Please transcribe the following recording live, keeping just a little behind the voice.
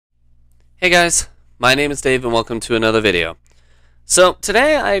Hey guys, my name is Dave and welcome to another video. So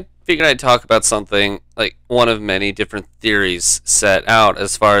today I figured I'd talk about something like one of many different theories set out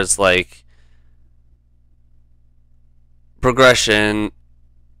as far as like progression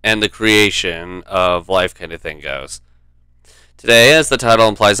and the creation of life kind of thing goes. Today, as the title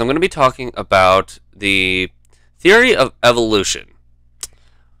implies, I'm going to be talking about the theory of evolution,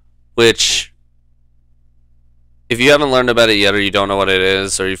 which if you haven't learned about it yet, or you don't know what it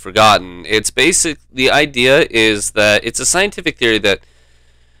is, or you've forgotten, the idea is that it's a scientific theory that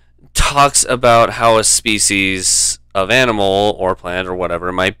talks about how a species of animal or plant or whatever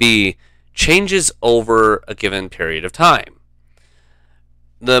it might be changes over a given period of time.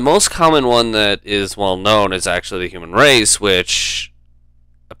 The most common one that is well known is actually the human race, which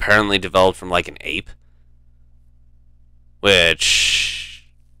apparently developed from like an ape, which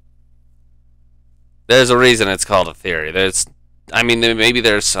there's a reason it's called a theory. Maybe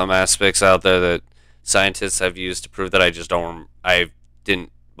there's some aspects out there that scientists have used to prove that I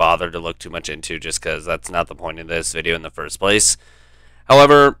didn't bother to look too much into just because that's not the point of this video in the first place.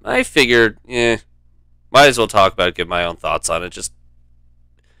 However, I figured, might as well talk about it, give my own thoughts on it.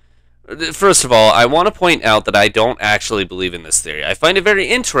 First of all, I want to point out that I don't actually believe in this theory. I find it very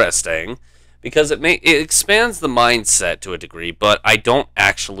interesting because it expands the mindset to a degree, but I don't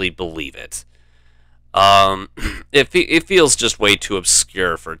actually believe it. It feels just way too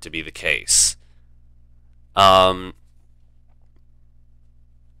obscure for it to be the case. But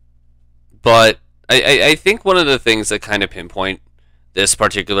I think one of the things that kind of pinpoint this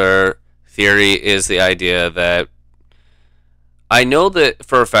particular theory is the idea that I know that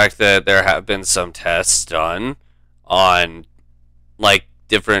for a fact that there have been some tests done on like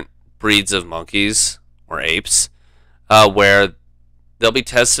different breeds of monkeys or apes where they'll be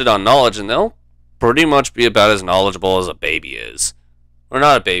tested on knowledge and they'll pretty much be about as knowledgeable as a baby is. Or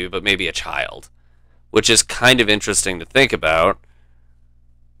not a baby, but maybe a child. Which is kind of interesting to think about.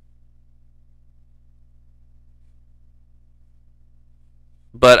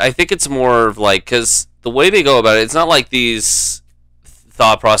 But I think it's more of like, because the way they go about it, it's not like these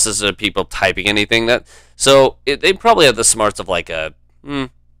thought processes of people typing anything. They probably have the smarts of like let's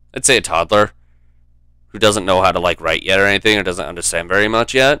say a toddler who doesn't know how to like write yet or anything, or doesn't understand very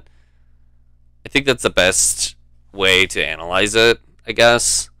much yet. I think that's the best way to analyze it, I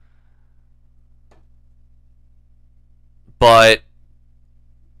guess. But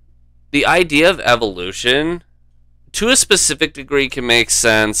the idea of evolution, to a specific degree, can make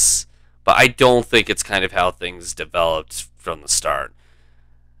sense, but I don't think it's kind of how things developed from the start.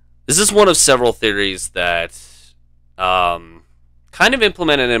 This is one of several theories that kind of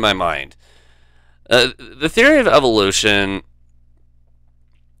implemented in my mind. The theory of evolution,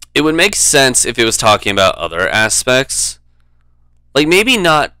 it would make sense if it was talking about other aspects. Like maybe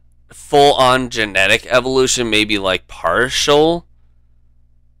not full-on genetic evolution, maybe like partial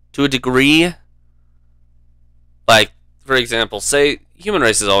to a degree. Like, for example, say human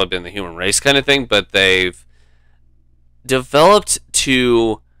race has always been the human race kind of thing, but they've developed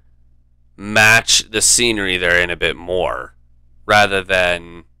to match the scenery they're in a bit more, rather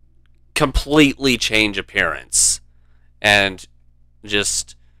than completely change appearance and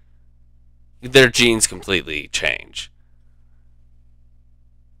just their genes completely change.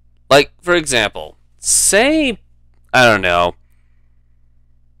 Like, for example, say, I don't know,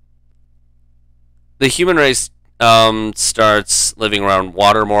 the human race starts living around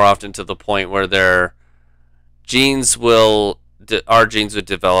water more often to the point where our genes would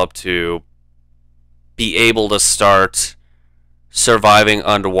develop to be able to start surviving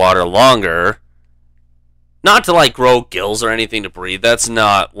underwater longer. Not to like grow gills or anything to breathe. That's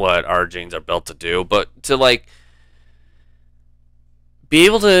not what our genes are built to do. But to like be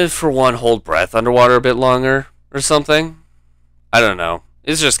able to, for one, hold breath underwater a bit longer or something. I don't know.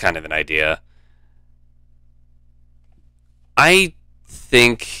 It's just kind of an idea. I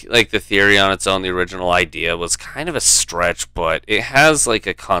think like the theory on its own, the original idea, was kind of a stretch, but it has like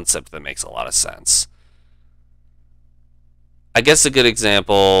a concept that makes a lot of sense. I guess a good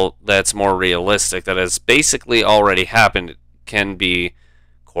example that's more realistic, that has basically already happened, can be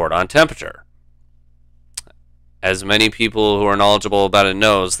cordon temperature. As many people who are knowledgeable about it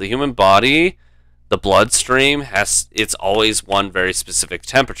knows, the human body, the bloodstream, it's always one very specific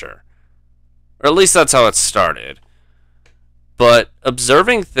temperature. Or at least that's how it started. But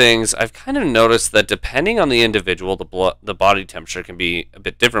observing things, I've kind of noticed that depending on the individual, the body temperature can be a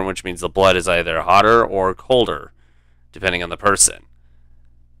bit different, which means the blood is either hotter or colder, depending on the person.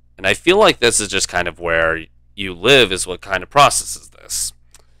 And I feel like this is just kind of where you live is what kind of processes this.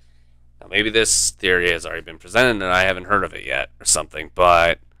 Now, maybe this theory has already been presented and I haven't heard of it yet or something,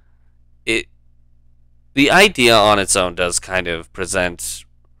 but the idea on its own does kind of present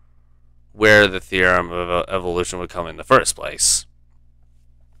where the theorem of evolution would come in the first place.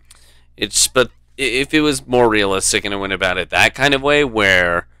 But if it was more realistic and it went about it that kind of way,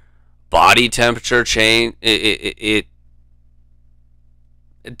 where body temperature change, it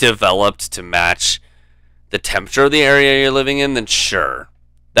developed to match the temperature of the area you're living in, then sure,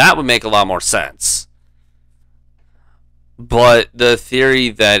 that would make a lot more sense. But the theory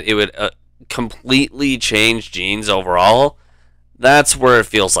that it would completely change genes overall, that's where it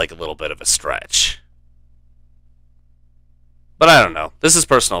feels like a little bit of a stretch. But I don't know. This is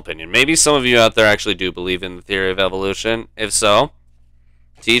personal opinion. Maybe some of you out there actually do believe in the theory of evolution. If so,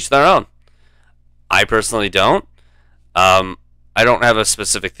 to each their own. I personally don't. I don't have a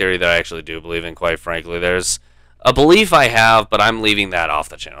specific theory that I actually do believe in, quite frankly. There's a belief I have, but I'm leaving that off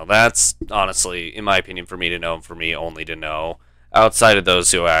the channel. That's honestly, in my opinion, for me to know and for me only to know, outside of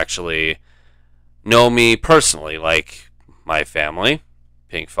those who actually know me personally, like my family,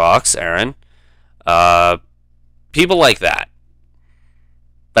 Pink Fox, Aaron, people like that.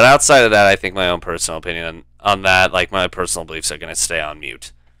 But outside of that, I think my own personal opinion on that, like my personal beliefs, are going to stay on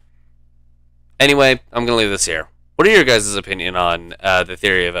mute. Anyway, I'm going to leave this here. What are your guys' opinion on the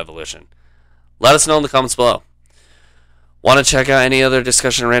theory of evolution? Let us know in the comments below. Want to check out any other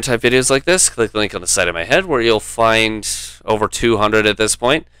discussion rant type videos like this? Click the link on the side of my head where you'll find over 200 at this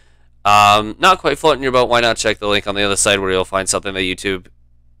point. Not quite floating your boat, why not check the link on the other side where you'll find something that YouTube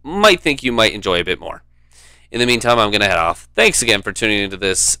might think you might enjoy a bit more. In the meantime, I'm going to head off. Thanks again for tuning into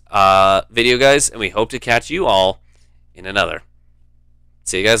this video, guys, and we hope to catch you all in another.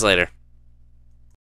 See you guys later.